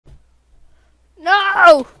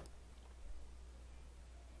No!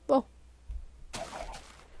 Well,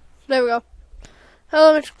 there we go.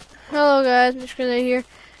 Hello guys, mitchellcrazyeye here,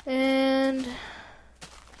 and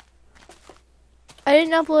I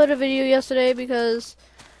didn't upload a video yesterday because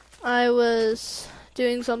I was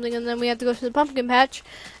doing something, and then we had to go to the pumpkin patch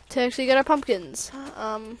to actually get our pumpkins.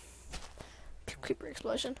 Creeper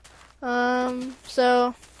explosion.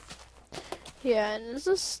 So yeah, and does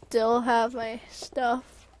this still have my stuff?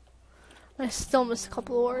 I still missed a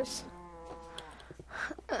couple of ores.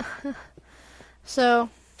 So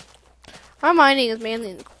our mining is mainly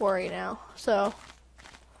in the quarry now, so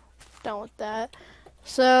done with that.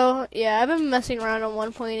 So yeah, I've been messing around on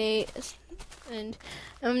 1.8, and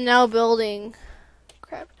I'm now building.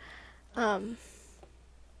 Crap.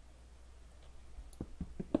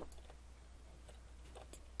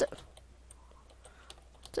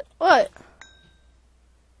 What?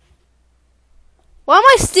 Why am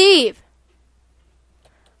I Steve?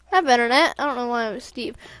 I have internet. I don't know why I'm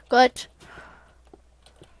Steve, but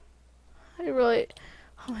I really.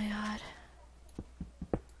 Oh my god.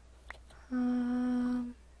 I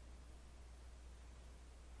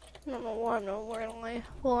don't know why I'm not wearing my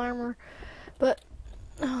full armor, but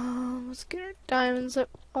let's get our diamonds up.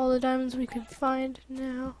 All the diamonds we can find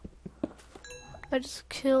now. I just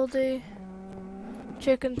killed a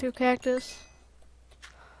chicken through cactus.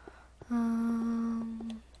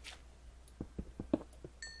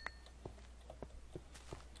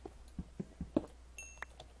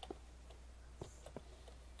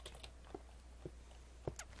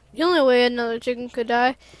 The only way another chicken could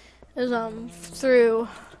die is through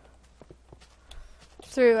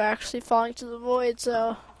actually falling to the void.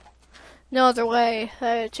 So no other way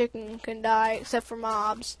that a chicken can die except for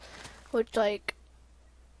mobs, which like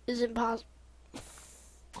is impossible.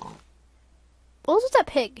 What was with that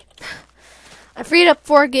pig? I freed up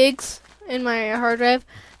 4 gigs in my hard drive,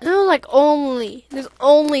 and it was like there's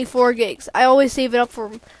only 4 gigs. I always save it up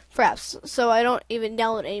for apps, so I don't even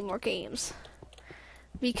download any more games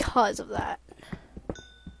because of that.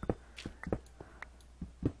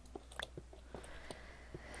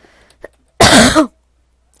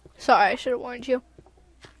 Sorry, I should have warned you.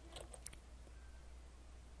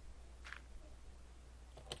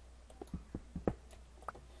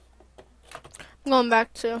 I'm going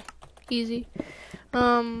back to easy.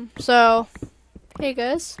 So, hey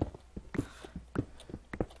guys.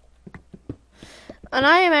 And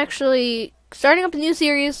I am actually starting up a new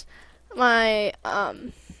series. My,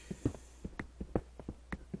 for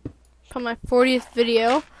my 40th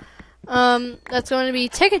video. That's going to be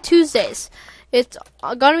Tekkit Tuesdays. It's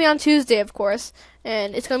going to be on Tuesday, of course,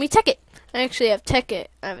 and it's going to be Tekkit. I actually have Tekkit.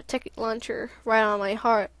 I have a Tekkit launcher right on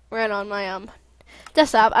my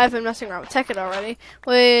desktop. I've been messing around with Tekkit already.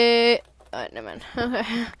 Wait, never mind.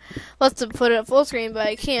 Okay, let's put it at full screen, but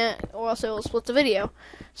I can't, or else it will split the video.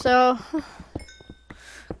 So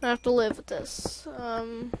I have to live with this.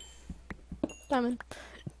 Diamond.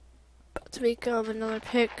 About to make another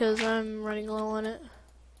pick because I'm running low on it.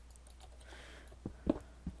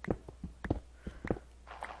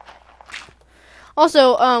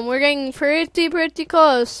 Also, we're getting pretty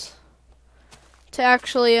close to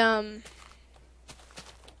actually,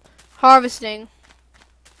 harvesting.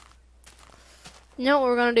 You know what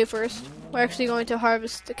we're gonna do first? We're actually going to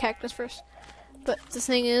harvest the cactus first. But the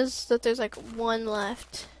thing is that there's like 1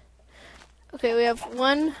 left. Okay, we have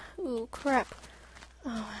 1. Ooh, crap. Oh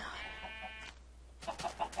my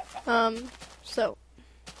god. So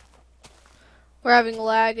we're having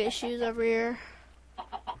lag issues over here.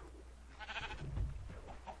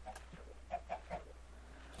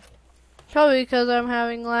 Probably because I'm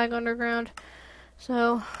having lag underground.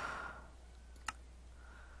 So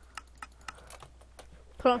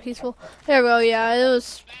put on peaceful. There we go. Yeah, it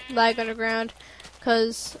was lag underground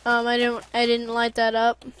because I didn't light that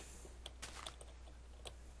up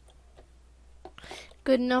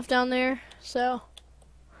good enough down there. So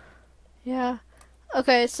yeah.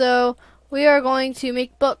 Okay, so we are going to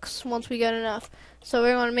make books once we get enough. So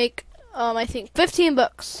we're going to make I think 15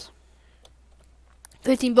 books.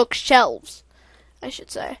 15 bookshelves, I should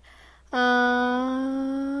say.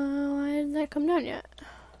 Why didn't that come down yet?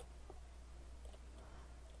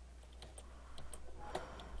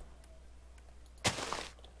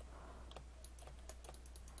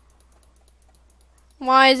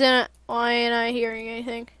 Why ain't I hearing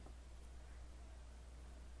anything?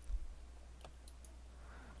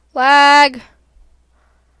 Lag.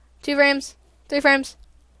 2 frames. 3 frames.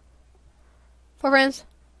 4 frames.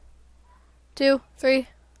 2, 3,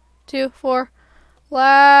 2, 4.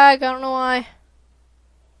 Lag. I don't know why.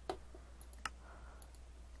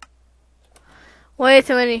 Way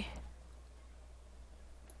too many.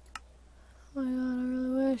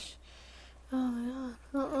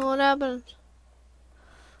 I don't know what happened.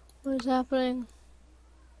 What is happening?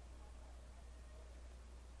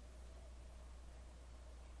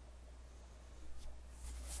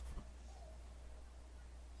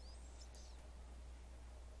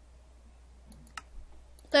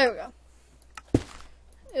 There we go.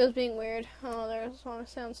 It was being weird. Oh, there's one of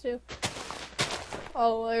the sounds too.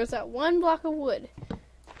 Oh, there's that one block of wood.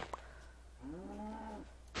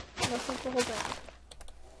 That's not the whole thing.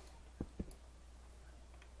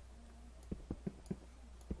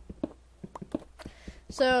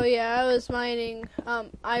 So yeah, I was mining.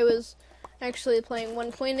 I was actually playing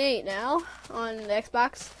 1.8 now on the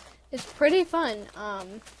Xbox. It's pretty fun,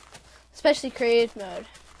 especially creative mode,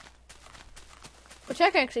 which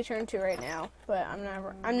I can actually turn to right now. But I'm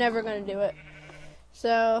never gonna do it.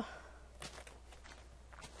 So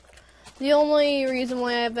the only reason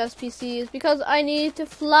why I have SPC is because I need to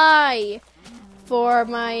fly for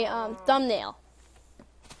my thumbnail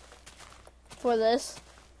for this.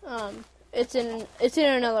 It's in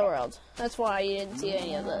another world. That's why you didn't see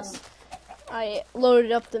any of this. I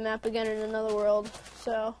loaded up the map again in another world.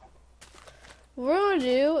 So what we're going to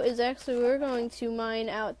do is we're going to mine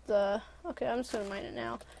out the. Okay, I'm just going to mine it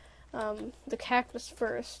now. The cactus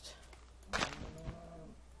first.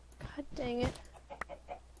 God dang it.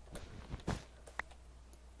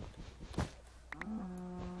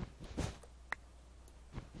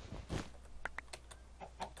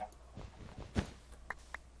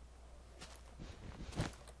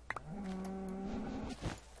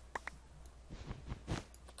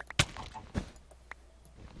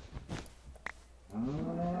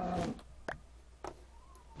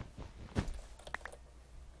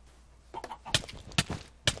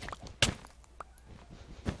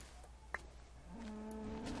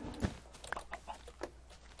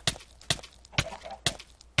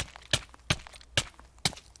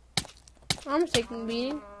 I'm taking a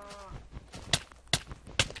beating.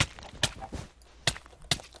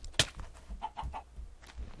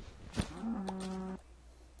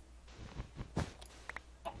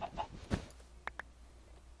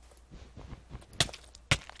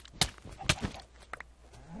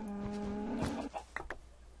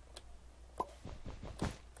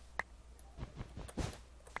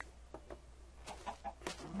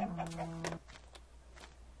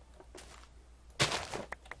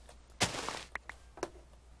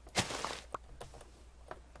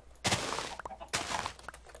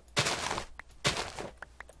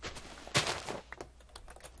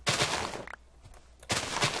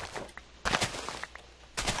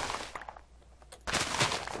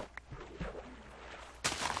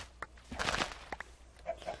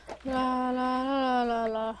 La la la la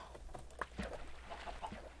la.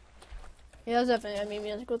 Yeah, that's definitely gonna be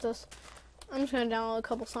music with this. I'm just gonna download a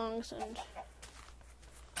couple songs and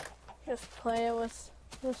just play it with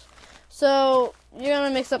this. So you're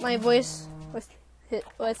gonna mix up my voice with the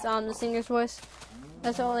singer's voice.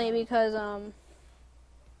 That's only because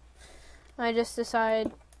I just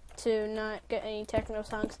decided to not get any techno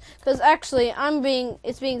songs, because actually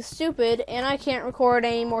it's being stupid and I can't record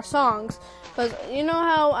any more songs, because you know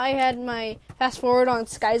how I had my fast forward on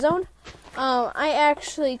Skyzone? I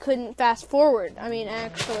actually couldn't fast forward. I mean,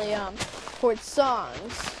 actually record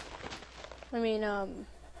songs. I mean,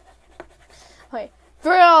 okay,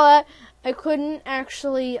 for all that, I couldn't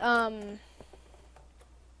actually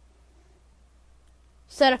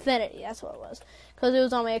set affinity. That's what it was, because it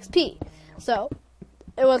was on my XP. So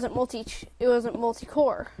it wasn't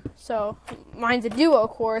multi-core. So mine's a duo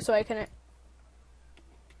core, so I can.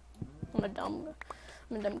 I'm a dumb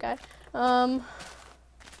guy. Let's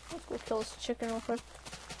go kill this chicken real quick.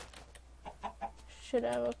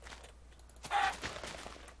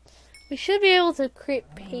 We should be able to create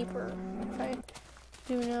paper if I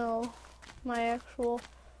do know my actual.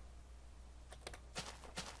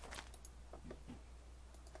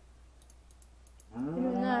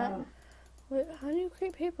 Doing that. Wait, how do you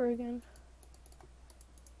create paper again?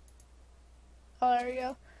 Oh, there we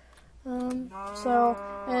go. So,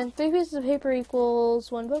 and 3 pieces of paper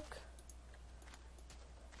equals 1 book.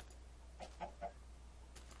 I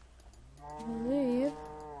believe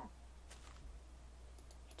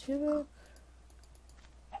 2 books.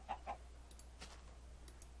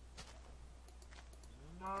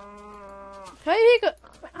 How do you make a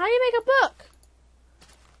book?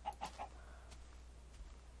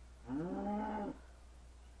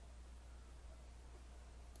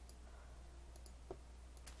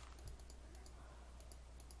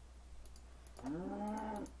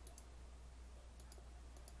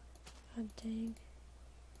 God dang.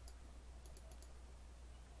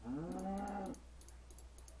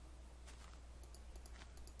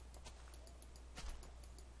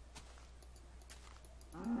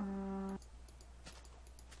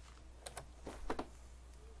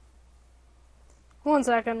 1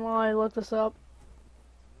 second while I look this up.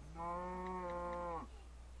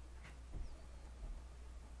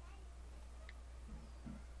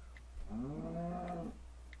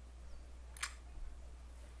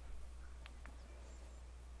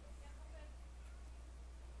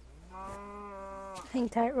 Hang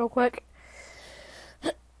tight real quick.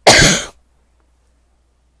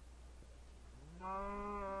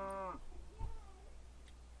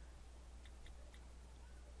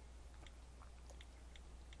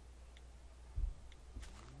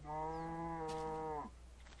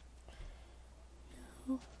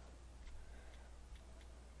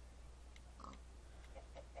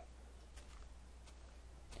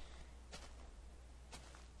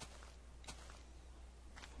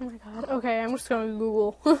 Oh my god. Okay, I'm just gonna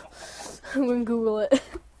Google. I'm gonna Google it.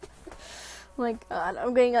 Oh my god,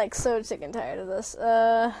 I'm getting like so sick and tired of this.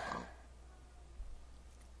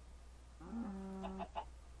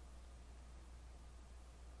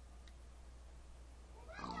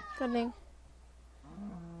 Good thing.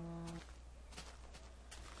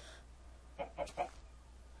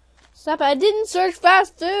 Stop it, I didn't search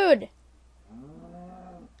fast food!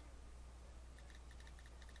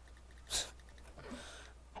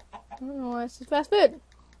 I don't know why it says fast food.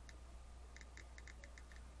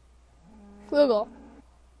 Google.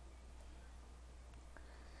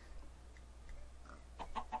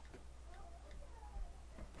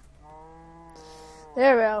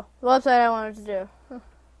 There we go. The website I wanted to do.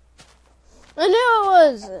 I knew it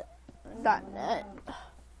was .net.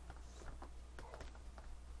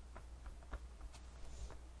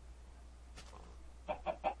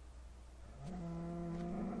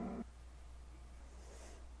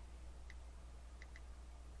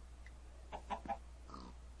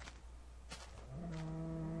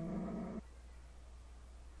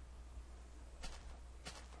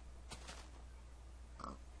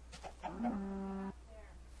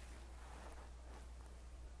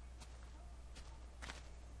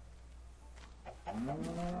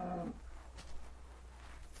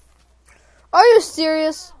 Are you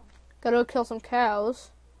serious? Gotta go kill some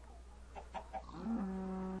cows.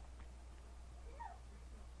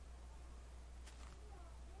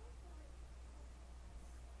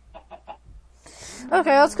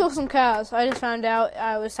 Okay, let's kill some cows. I just found out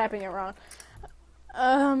I was typing it wrong.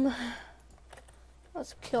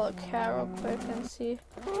 Let's kill a cow real quick and see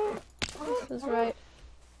if this is right.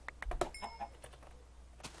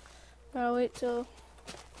 I'll wait till...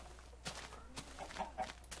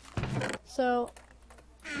 So,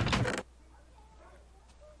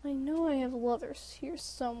 I know I have leathers here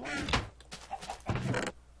somewhere.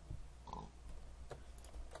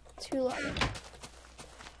 2 leather.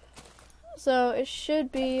 So it should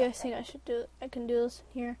be. I think I should do. I can do this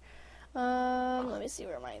in here. Let me see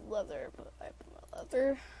where my leather. I put my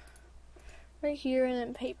leather right here, and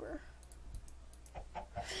then paper.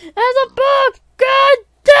 As a book. God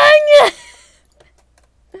dang it!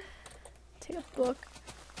 Take a book.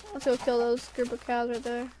 Let's go kill those group of cows right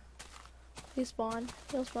there. They spawn.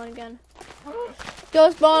 They'll spawn again.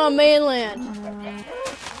 Go spawn on mainland.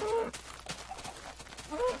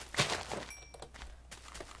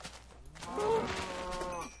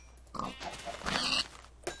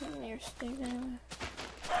 You're stinking.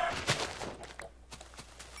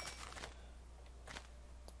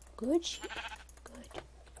 Good shit. Good.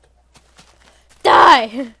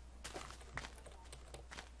 Die!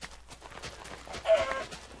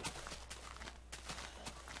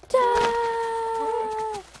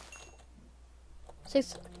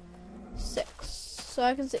 Six. So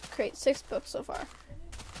I can create 6 books so far.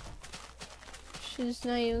 She's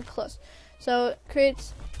not even close. So it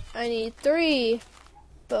creates. I need 3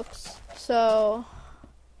 books. So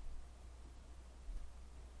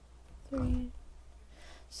 3.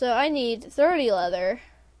 So I need 30 leather.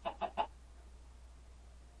 I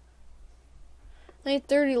need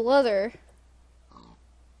 30 leather.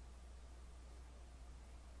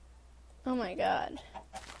 Oh my god.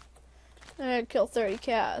 I gotta kill 30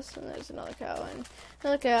 cows, and there's another cow, and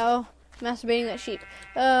another cow masturbating that sheep.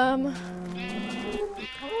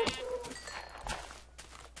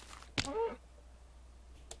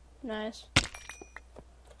 Nice.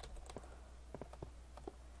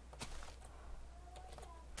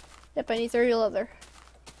 Yep, I need 30 leather.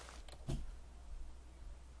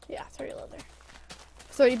 Yeah, 30 leather.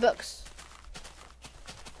 30 books.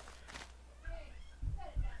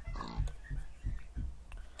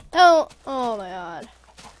 Oh my god.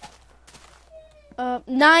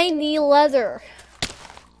 90 leather.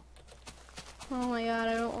 Oh my god,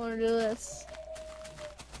 I don't want to do this.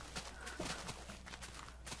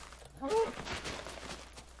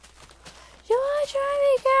 wanna try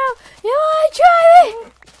me, cow? You wanna try me?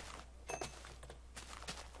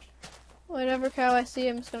 Whatever cow I see,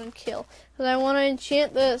 I'm just gonna kill. Because I want to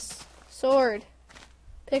enchant this sword.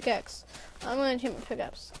 Pickaxe. I'm gonna enchant my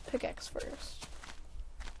pickaxe first.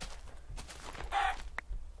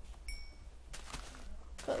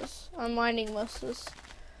 Because I'm mining most of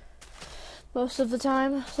the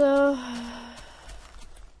time, so...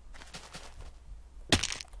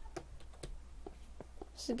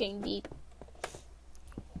 This is getting deep.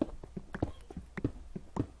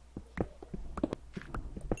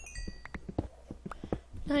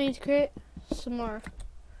 I need to create some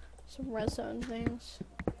redstone things.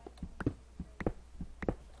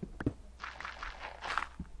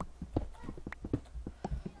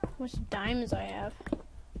 How much diamonds I have.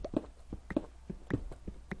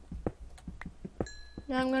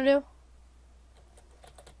 Now I'm gonna do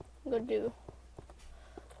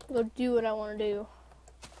what I want to do.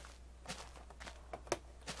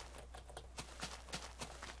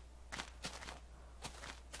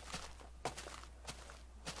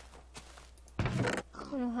 I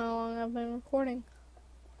don't know how long I've been recording.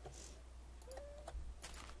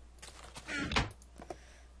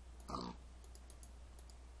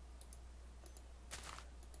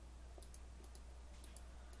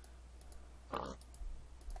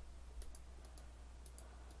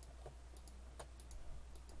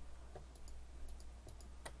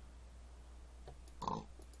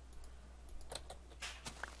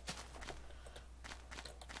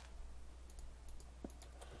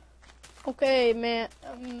 Okay, men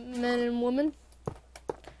and women.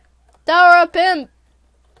 Tower of Pimp!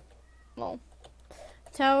 Well,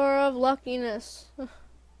 Tower of Luckiness. Which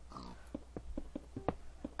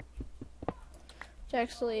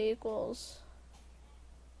actually equals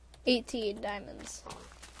 18 diamonds.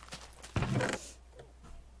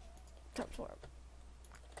 Top 4.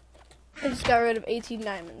 I just got rid of 18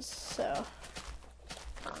 diamonds, so...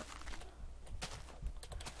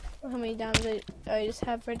 How many diamonds I just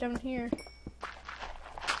have right down here.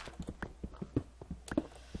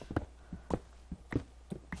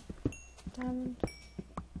 Diamond.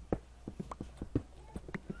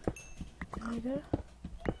 There we go.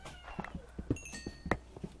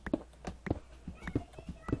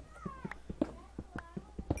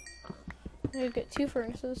 I get 2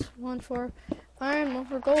 furnaces. One for iron, one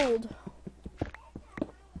for gold.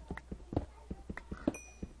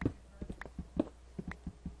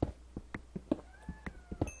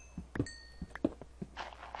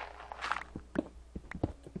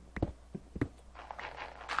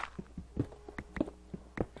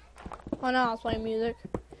 Oh no, I was playing music.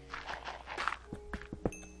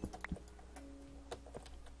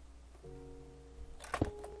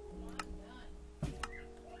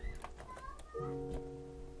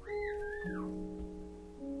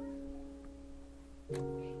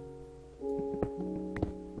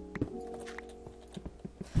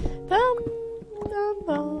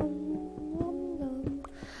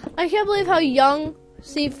 I can't believe how young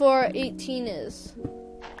C418 is.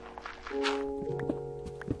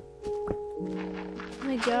 Oh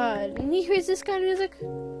my god. And he creates this kind of music?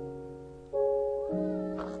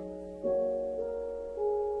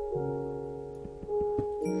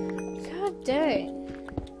 God dang.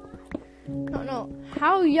 I don't know.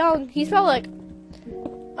 How young? He's probably like,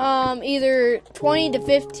 either 20 to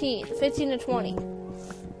 15. 15 to 20.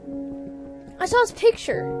 I saw his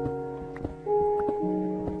picture.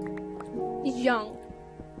 He's young.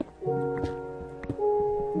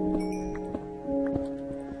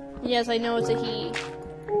 Yes, I know it's a he.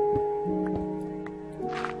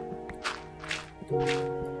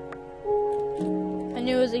 I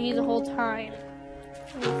knew it was a he the whole time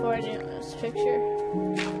before I knew it was a picture.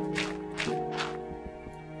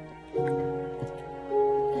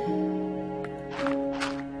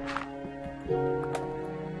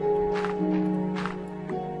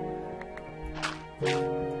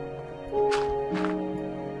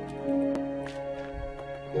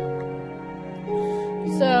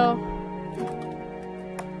 So,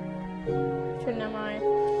 turn down my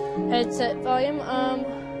headset volume.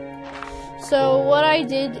 So what I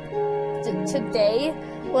did today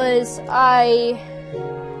was I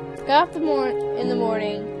got up in the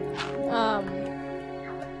morning,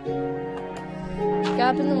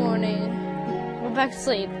 went back to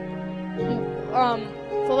sleep,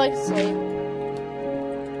 fell back to sleep,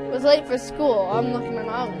 was late for school. I'm lucky my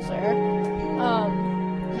mom was there,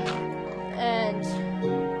 and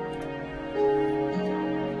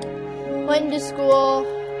went into school,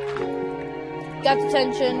 got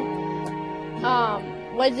detention,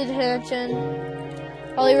 went to detention,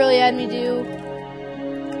 all he really had me do,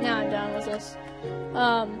 now I'm done with this,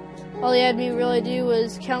 all he had me really do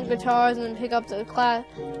was count guitars and then pick up the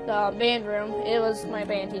band room. It was my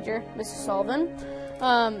band teacher, Mrs. Sullivan.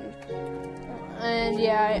 And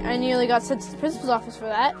yeah, I nearly got sent to the principal's office for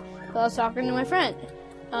that. But I was talking to my friend,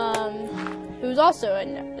 who was also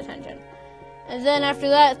in detention. And then after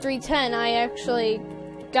that, 310, I actually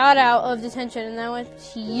got out of detention and I went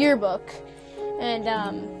to yearbook. And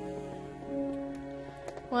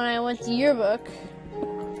when I went to yearbook,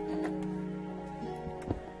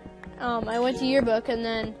 and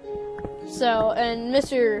then and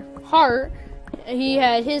Mr. Hart, he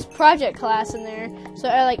had his project class in there, so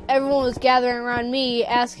everyone was gathering around me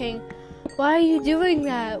asking, "Why are you doing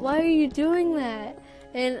that? Why are you doing that?"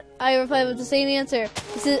 And I replied with the same answer.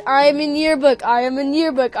 He said, "I am in yearbook. I am in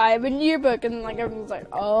yearbook. I am in yearbook." And everyone's like,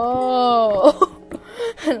 "Oh."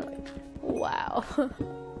 And I'm like, wow.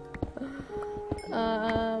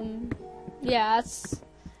 Yeah,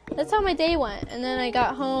 that's how my day went. And then I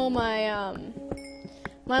got home.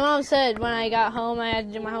 My mom said when I got home I had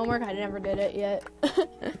to do my homework. I never did it yet.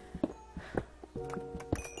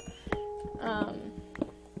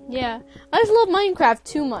 Yeah, I just love Minecraft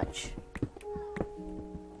too much.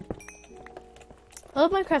 I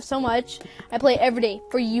love Minecraft so much. I play it every day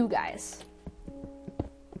for you guys.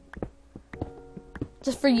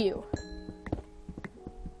 Just for you.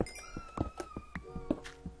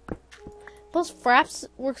 Plus, Fraps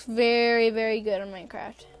works very, very good on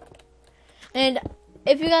Minecraft. And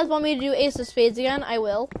if you guys want me to do Ace of Spades again, I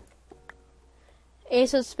will.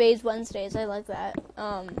 Ace of Spades Wednesdays, I like that.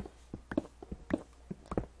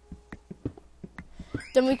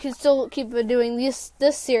 Then we can still keep doing this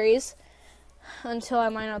series until I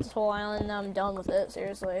mine out this whole island and I'm done with it,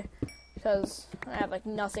 seriously. Because I have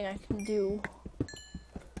nothing I can do.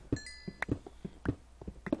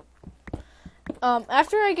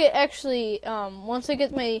 After I get once I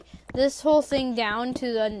get this whole thing down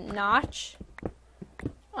to the notch,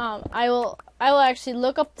 I will actually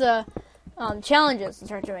look up the challenges and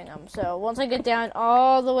start doing them. So once I get down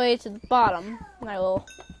all the way to the bottom, I will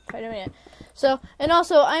try doing it. So, and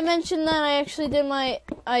also I mentioned that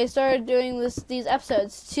I started doing these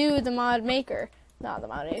episodes to the map maker,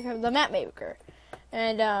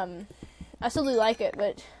 and I still do like it,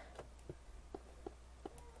 but.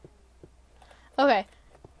 Okay.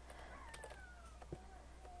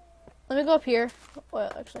 Let me go up here.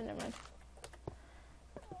 Well, actually, never mind.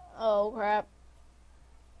 Oh, crap.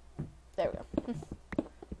 There we go.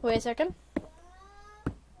 Wait a second.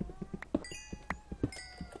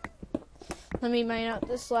 Let me mine out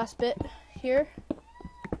this last bit here.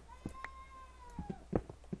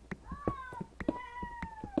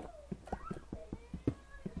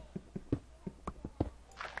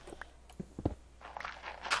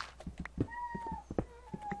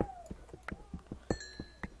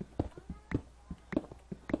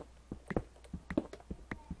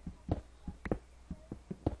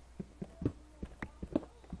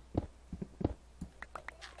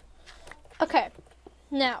 Okay,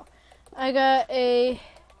 now I got a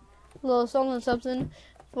little something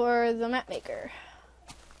for the map maker.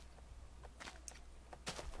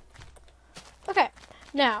 Okay,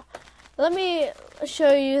 now let me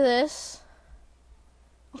show you this.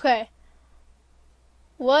 Okay,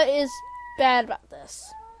 what is bad about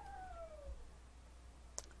this?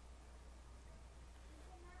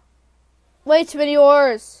 Way too many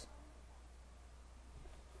ores.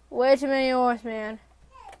 Way too many ores, man.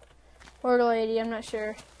 Or the lady, I'm not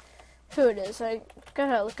sure who it is. I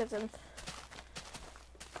gotta look at them.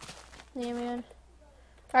 Yeah, man.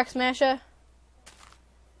 Rock Smasher.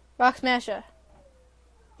 Rock Smasher.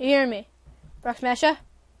 You hearing me? Rock Smasher?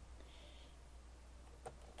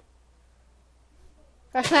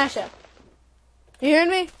 Rock Smasher. You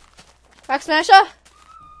hearing me? Rock Smasher?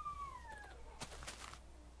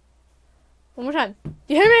 One more time.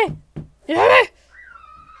 You hear me? You hear me?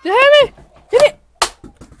 You hear me? Hear me?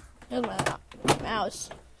 There's my mouse.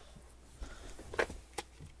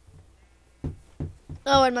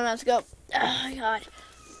 Oh, where'd my mouse go? Oh, my God.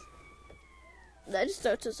 That just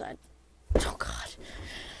starts aside. Oh, God.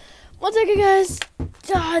 1 second, guys.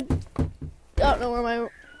 God. I don't know where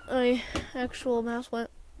my actual mouse went.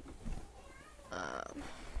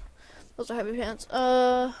 Those are heavy pants.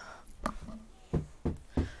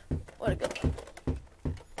 Where'd it go?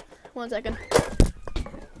 1 second.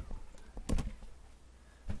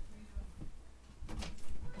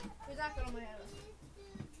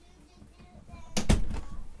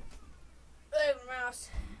 Mouse.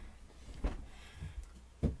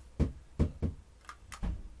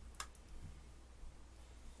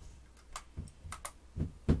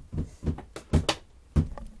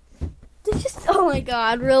 Oh my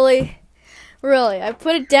God, really? Really, I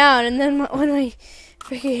put it down, and then when my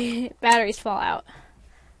freaking batteries fall out.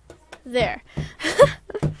 There.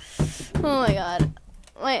 Oh my god.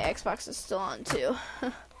 My Xbox is still on, too.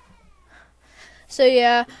 So,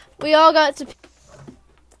 yeah. We all got to...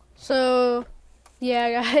 So,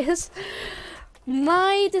 yeah, guys.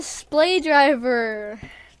 My display driver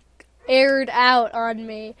aired out on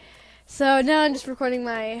me. So, now I'm just recording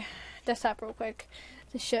my desktop real quick.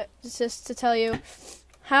 Just to tell you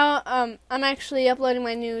how I'm actually uploading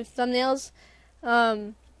my new thumbnails.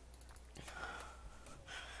 And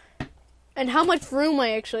how much room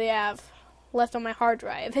I actually have left on my hard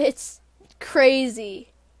drive. It's crazy.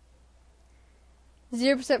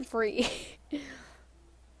 0% free.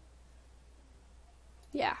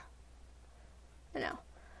 Yeah. I know.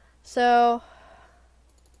 So,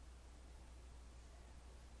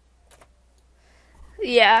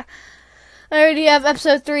 yeah. I already have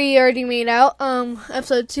episode 3 already made out.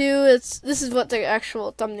 Episode 2, this is what the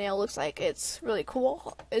actual thumbnail looks like. It's really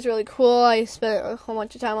cool. It's really cool. I spent a whole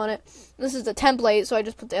bunch of time on it. This is the template, so I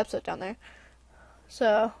just put the episode down there.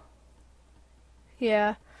 So,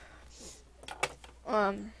 yeah.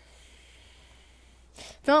 If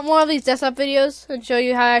you want more of these desktop videos and show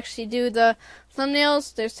you how I actually do the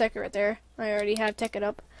thumbnails, there's Tekkit right there. I already have Tekkit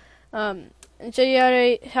up. And show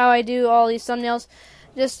you how I do all these thumbnails.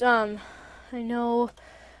 Just, I know,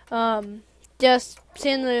 just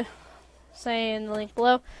say in the link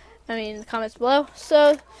below, the comments below.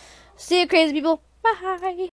 So, see you crazy people. Bye.